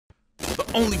The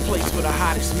only place for the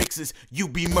hottest mixes,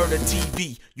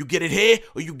 UBMurdaTV. You get it here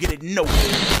or you get it nowhere.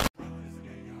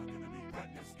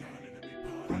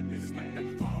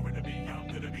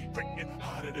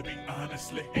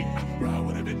 Honestly, I ride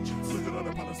with a vengeance. Look at all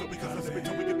the problems that we cause every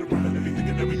time we get around. And we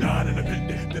thinking that we not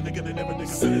independent. Then again, they never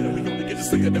consider that we only get the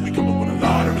sicker. That we come up with a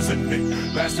lot of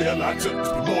resentment. Last day a lot took us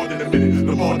for more than a minute.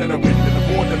 The more that I win,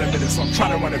 the more than a minute. So I'm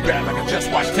trying to run it back like I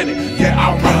just watched Tenet. Yeah,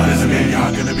 I'll run this and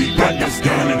y'all gonna be run this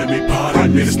gun into me,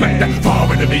 pardon me. It's not that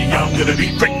far into me. I'm gonna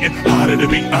be drinking harder to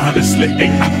be honestly. I've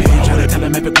been trying to tell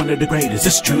them epic one of the greatest.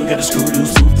 It's true, gotta screw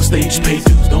loose, move the stage, pay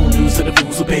dues. Don't lose to the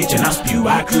fools who page. And I spew,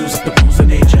 I cruise up the fools of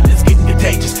nature. It's getting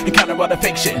contagious and counter all the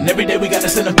fake shit. And every day we gotta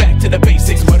send them back to the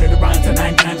basics. Murder the rhymes and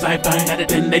 9 times I find out of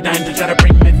 10 they dime to try to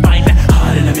bring me find that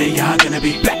hard into me. Y'all gonna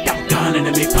be black out, gone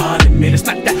into me, pardon me. It's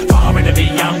not that far into me.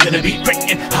 I'm gonna be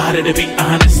drinking harder to be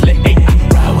honestly. I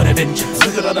ride with a vengeance.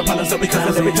 Look at all the problems that we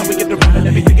cause every time we get around.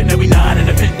 And we thinking that we not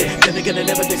independent. Then again, they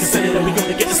never did consider that we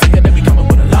gonna get the sicker. That we come up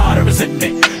with a lot of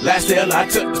resentment. Last day a lot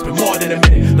took, it's been more than a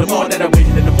minute. The more that I win,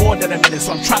 and the more than a minute.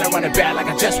 So I'm trying to run it back like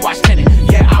I just watched Tenet.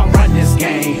 Yeah, I'll run this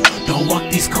game. Don't want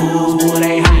these cools,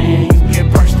 they high. You get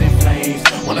burst in flames.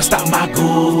 Wanna stop my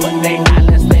ghouls, but they not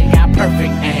unless they got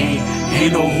perfect aim.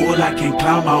 Ain't no hole I can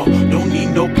climb out. Don't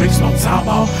need no bricks, no time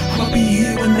out. I'ma be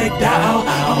here when they die out.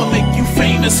 I'ma make you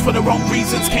famous for the wrong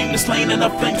reasons. Came to slain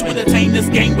enough flames to entertain this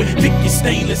game with Vicky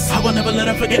Stainless. I will never let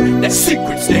her forget that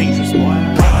secret's dangerous, boy.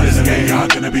 Run this game, I'm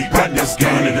gonna be run this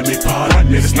gun into me, pardon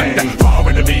me. It's not that far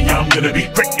into me. I'm gonna be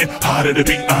drinking harder to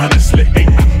be honestly.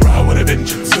 Ride with a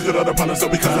vengeance. Look at all the problems that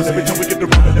we cause every time we get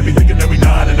around. And we thinking that we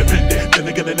not independent. Then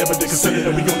again, they never did consider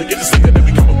that we only get the sicker. That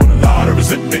we come up with a lot of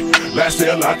resentment. Last day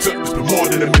a lot took us for more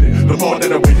than a minute. The more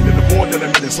that I waited, and the more than a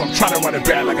minute. So I'm trying to run it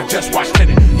back like I just watched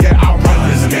Tenet. Yeah, I'll run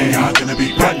this game. I'm gonna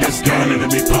be run this gun into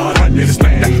me, pardon me. It's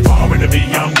not that far into me.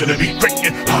 I'm gonna be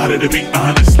drinking harder to be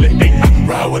honestly.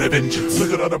 Ride with a vengeance.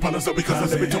 Look at all the problems that we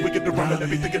cause every time we get around.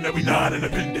 And we thinking that we not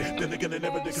independent. Then again, they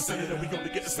never did consider that we only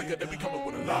get the sicker. That we come up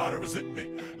with a lot of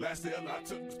resentment. Last day a lot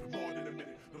took us for more than a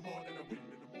minute. The more that I win,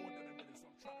 and the more than a minute. So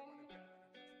I'm trying to run it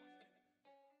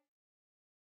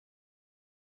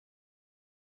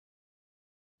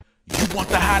back. You want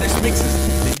the hottest mixes?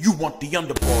 Then you want the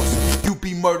underboss.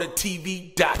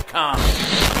 UBMurdaTV.com.